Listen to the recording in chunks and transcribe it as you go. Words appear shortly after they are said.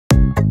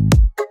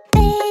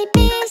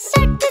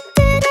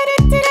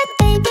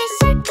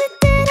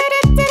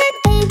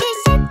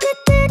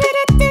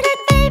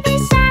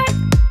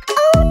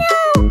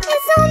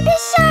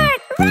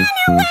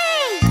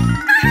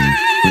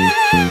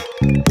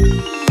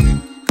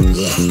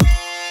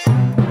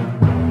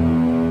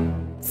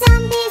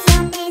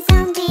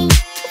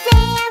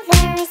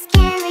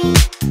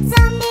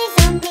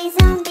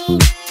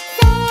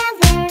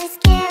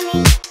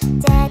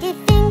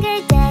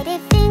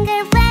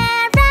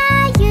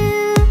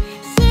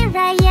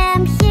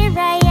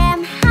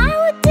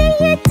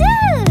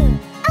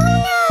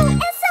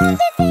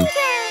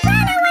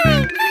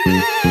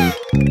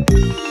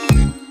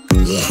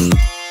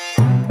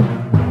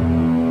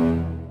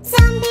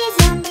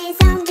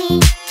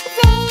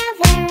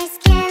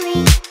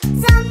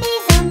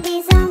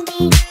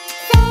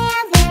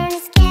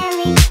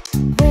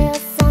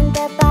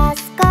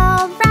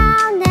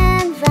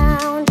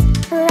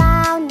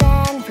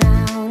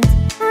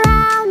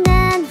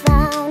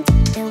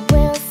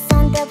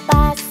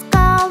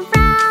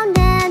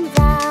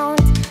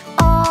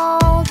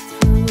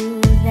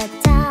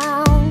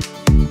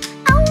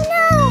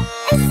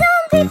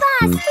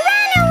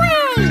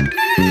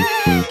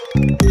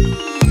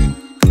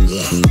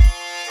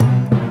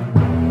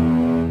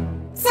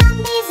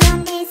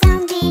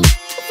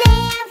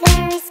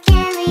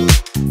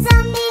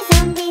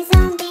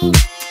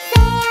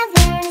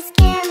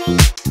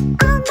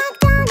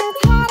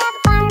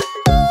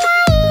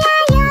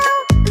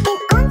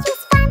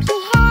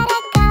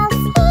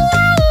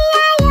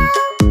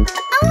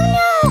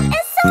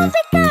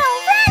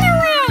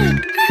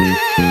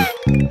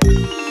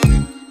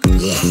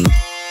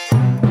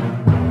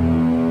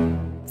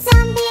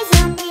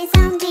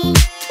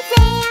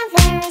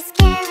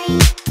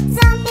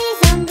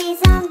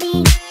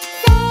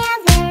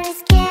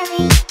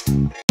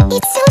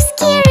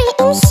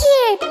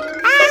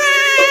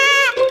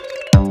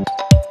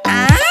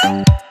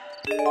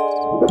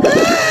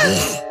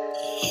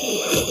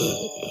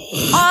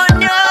Oh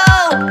no!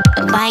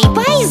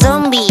 Bye-bye,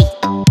 zombie!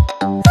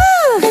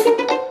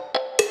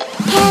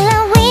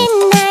 Halloween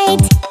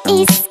night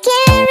is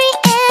scary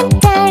and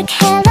dark.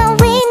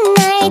 Halloween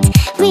night,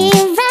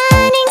 we're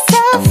running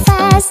so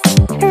fast.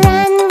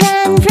 Run,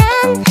 run,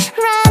 run,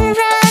 run,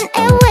 run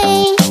away.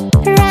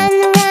 Run,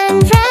 run,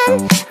 run,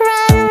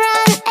 run,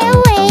 run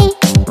away.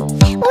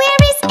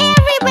 Where is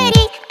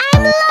everybody?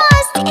 I'm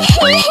lost!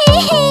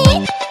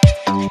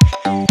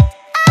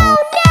 Oh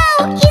no,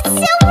 it's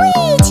a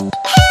witch!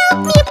 Help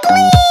me,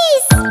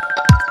 please!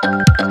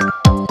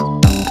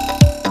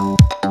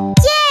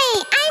 Yay,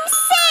 I'm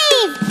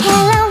safe!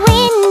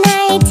 Halloween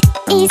night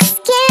is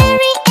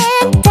scary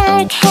and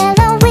dark.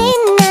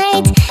 Halloween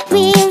night,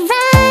 we're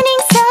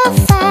running so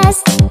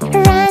fast.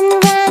 Run,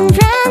 run,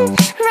 run,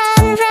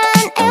 run,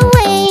 run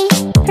away.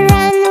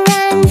 Run,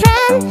 run,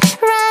 run,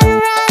 run,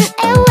 run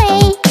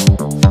away.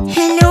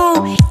 Hello,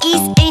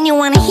 is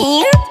anyone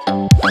here?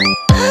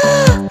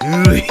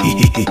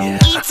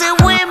 It's a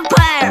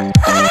vampire!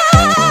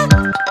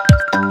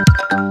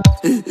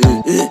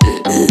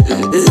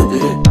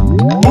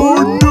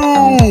 Oh no!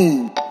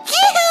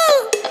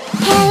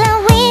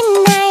 Halloween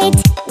night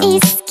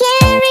is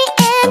scary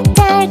and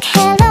dark.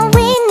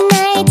 Halloween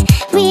night,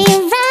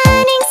 we're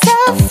running so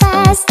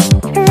fast.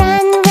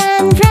 Run,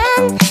 run,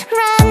 run,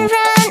 run,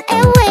 run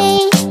away.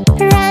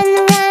 Run,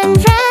 run,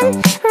 run,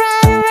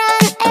 run,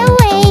 run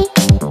away.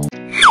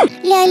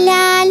 La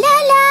la la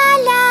la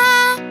la,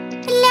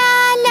 la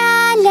la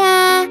la,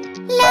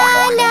 la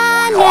la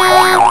la.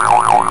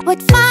 What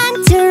fun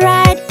to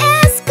ride a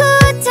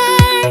scooter!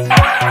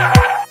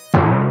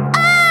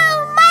 Oh,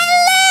 my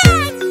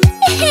leg!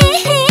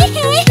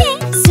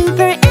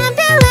 Super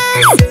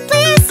ambulance,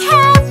 please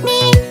help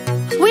me!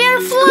 We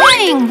are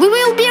flying! We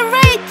will be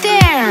right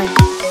there!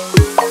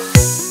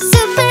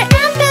 Super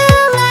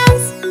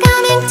ambulance,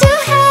 coming to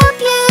help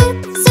you!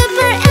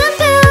 Super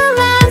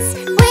ambulance,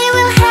 we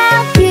will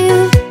help you!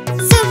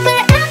 Super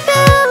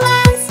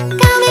ambulance,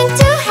 coming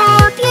to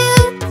help you!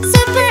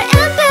 Super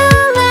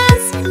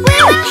ambulance, we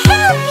will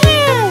help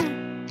you!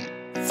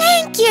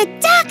 Thank you,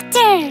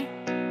 doctor!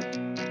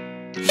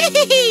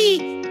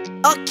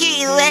 Okay,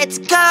 let's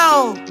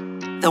go!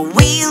 The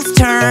wheels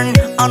turn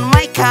on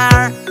my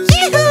car.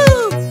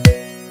 Yoo-hoo!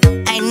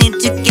 I need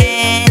to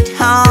get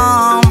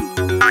home.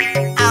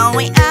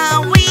 Owie,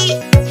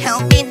 owie,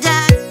 help me,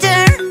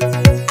 doctor.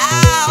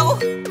 Ow!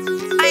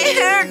 I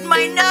hurt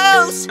my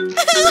nose.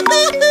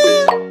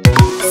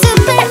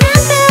 Super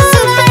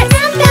ambulance,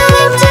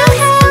 coming to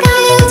help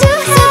you!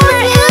 Super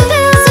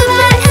ambulance,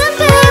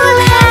 we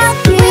will help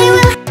you!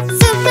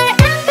 Super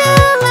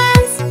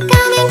ambulance,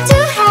 coming to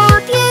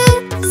help you!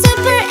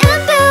 Super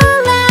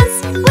ambulance,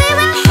 we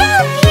will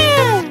help you!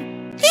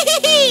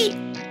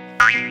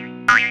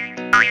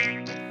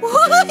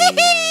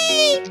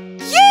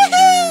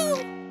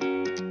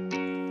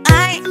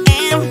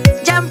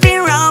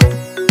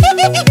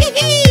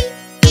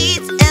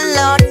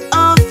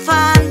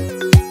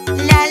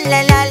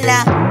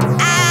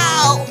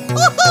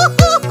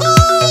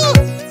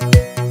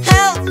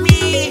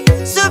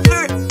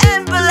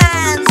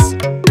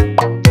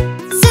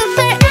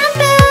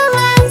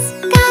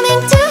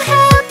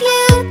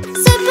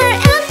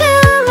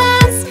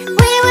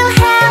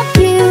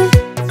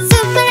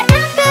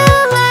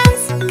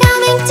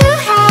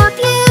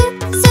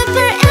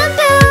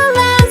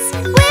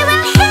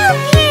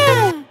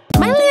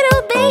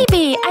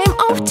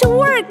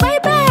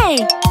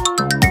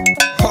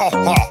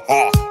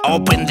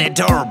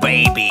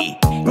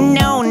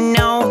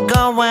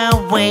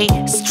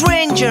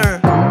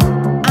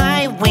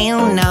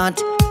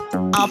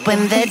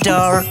 Open the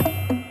door.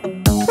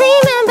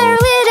 Remember,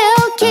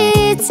 little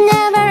kids,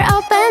 never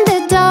open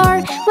the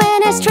door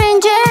when a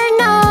stranger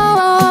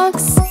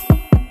knocks.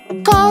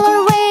 Call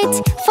or wait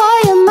for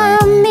your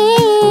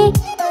mommy.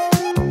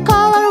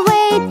 Call or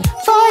wait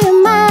for your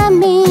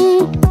mommy.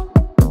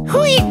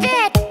 Who is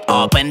that?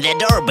 Open the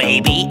door,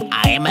 baby.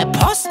 I am a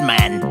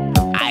postman.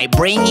 I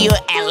bring you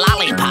a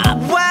lollipop.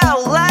 Wow,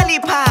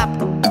 lollipop!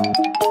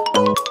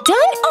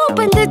 Don't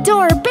open the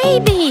door,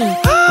 baby.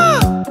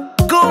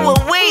 Go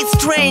away,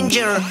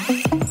 stranger!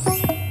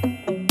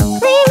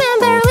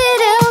 Remember,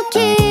 little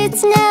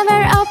kids,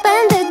 never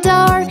open the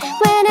door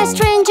when a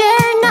stranger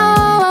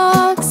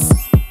knocks.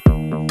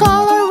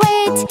 Call or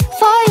wait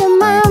for your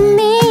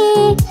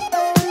mommy.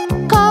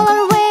 Call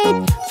or wait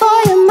for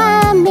your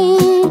mommy.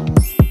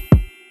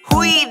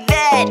 Who is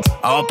that?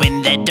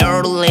 Open the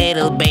door,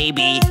 little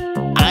baby.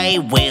 I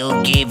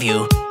will give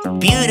you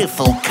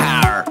beautiful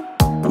car.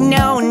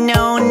 No,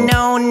 no,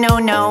 no, no,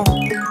 no.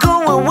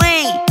 Go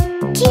away!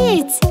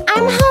 Kids,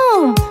 I'm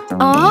home.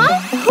 Aw,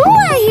 who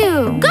are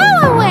you? Go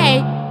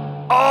away.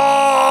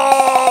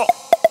 Oh!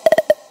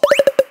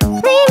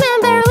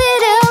 Remember,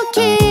 little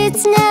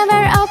kids,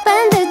 never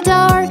open the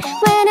door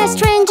when a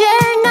stranger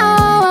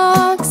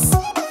knocks.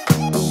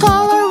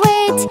 Call or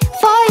wait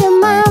for your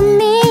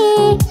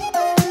mommy.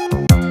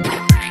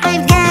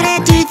 I've got a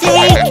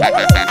toothache.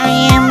 I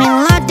am in a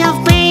lot of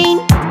pain.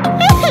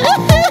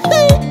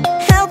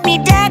 Help me,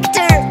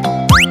 doctor.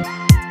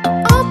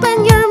 Open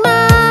your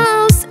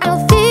mouth,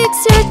 I'll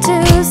fix your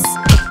tooth.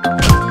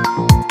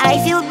 I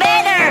feel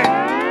better.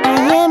 I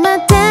am a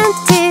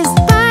dentist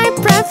by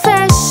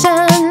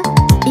profession.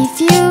 If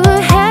you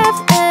have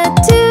a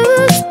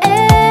toothache,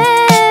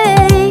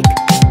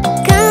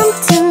 come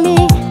to me,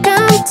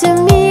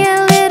 a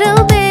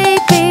little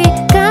baby.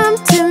 Come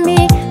to me,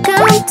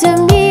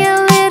 a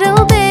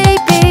little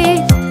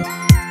baby.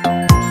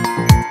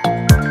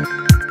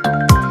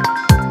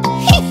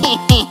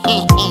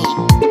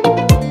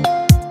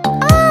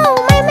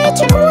 Oh, my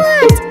magic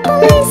wand!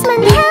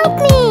 Policeman, help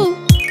me!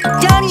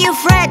 Don't you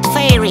fret,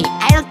 fairy.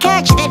 I'll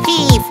catch the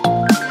thief.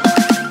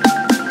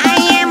 I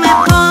am a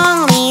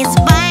police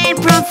by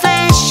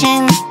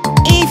profession.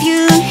 If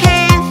you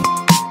have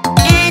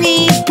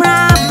any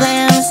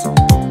problems,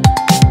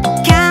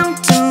 come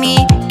to me,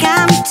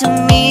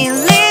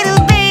 little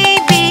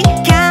baby.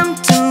 Come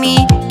to me,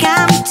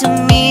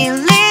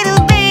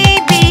 little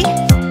baby.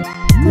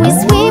 We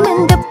swim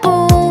in the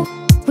pool,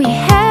 we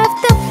have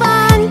the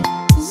fun.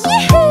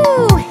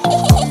 Yahoo!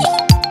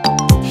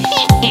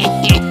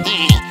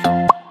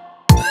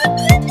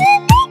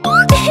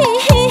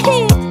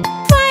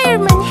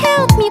 Fireman,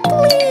 help me,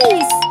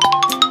 please.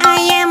 I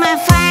am a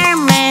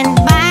fireman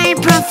by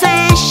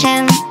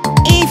profession.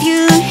 If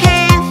you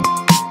have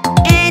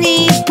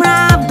any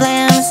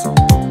problems,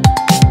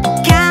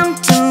 come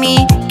to me,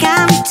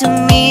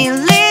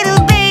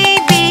 little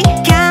baby.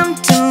 Come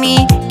to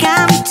me,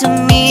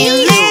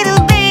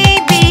 little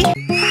baby.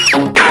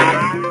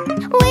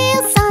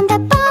 Wheels on the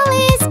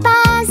police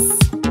bus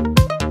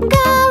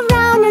go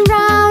round and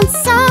round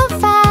so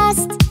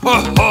fast.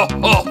 Oh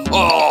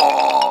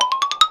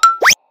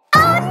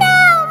no,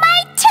 my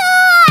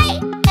toy!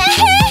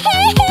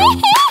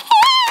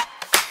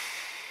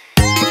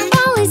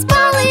 Police bus,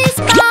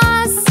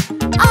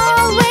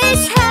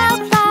 always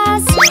help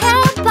us.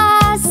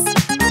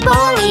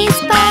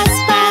 Police bus,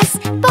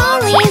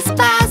 police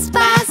bus,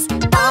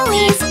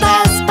 police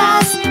bus,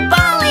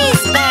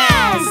 police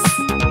bus.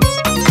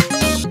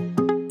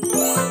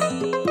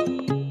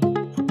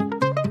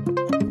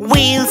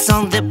 Wheels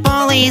on the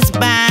police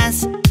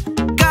bus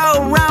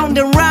go round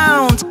and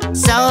round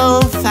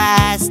so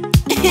fast.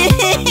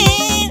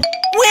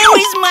 Where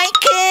is my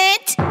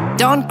cat?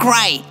 Don't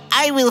cry,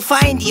 I will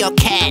find your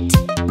cat.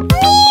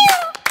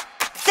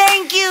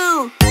 Thank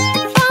you.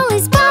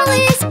 Police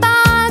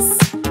bus,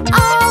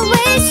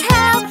 always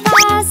help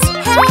us.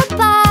 Police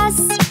bus,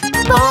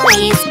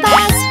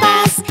 police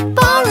bus,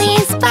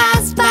 police bus,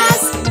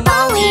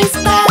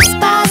 police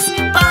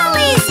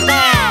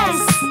bus.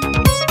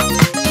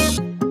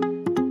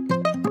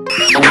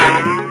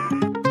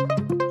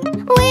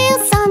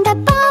 Wheels on the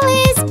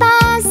police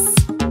bus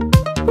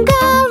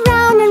go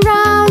round and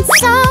round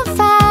so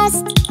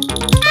fast.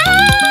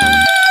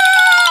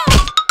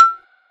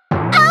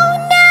 Oh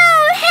no,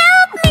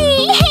 help me!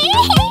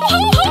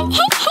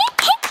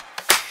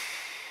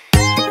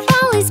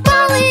 Police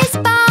bus,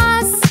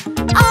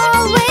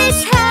 always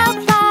help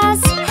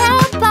us.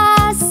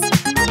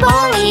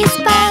 Police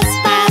bus,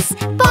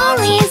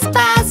 police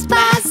bus,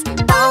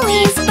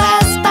 police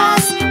bus,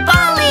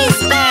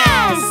 police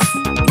bus.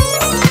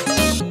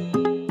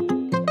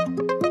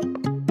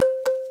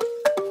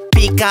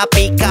 Pika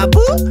pika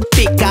boo,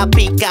 pika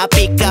pika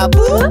pika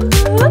boo,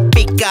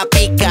 pika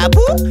pika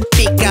boo,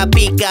 pika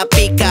pika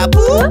pika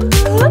boo.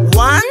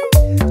 1,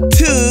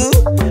 2,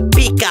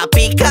 pika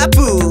pika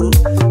boo.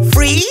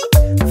 3,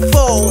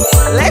 4.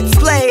 Let's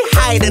play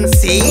hide and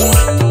seek.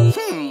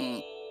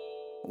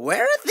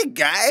 Where are the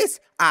guys?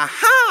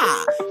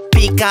 Aha!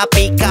 Pika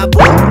pika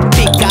boo,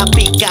 pika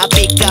pika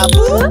pika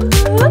boo,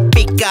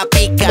 pika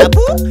pika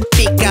boo,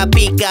 pika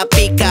pika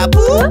pika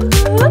boo.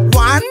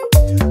 1,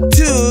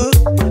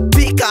 2,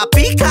 pika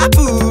pika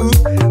boo.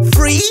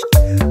 3,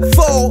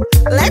 4,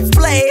 let's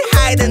play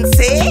hide and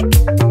seek.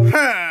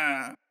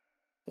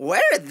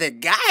 Where are the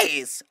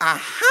guys?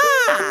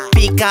 Aha!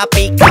 Pika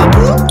pika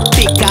boo,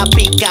 pika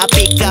pika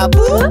pika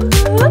boo,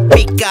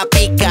 pika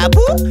pika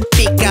boo,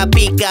 pika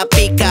pika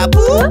pika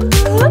boo.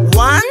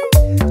 1,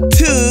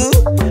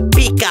 2,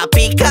 pika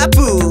pika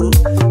boo.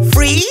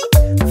 3,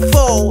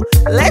 4,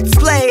 let's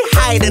play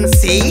hide and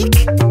seek.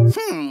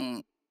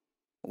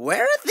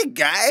 Where are the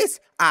guys?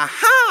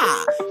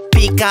 Aha!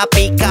 Pika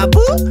pika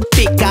boo,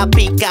 pika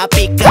pika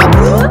pika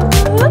boo,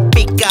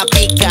 pika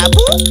pika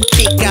boo,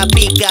 pika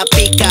pika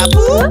pika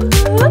boo.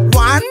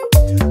 1,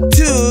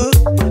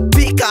 2,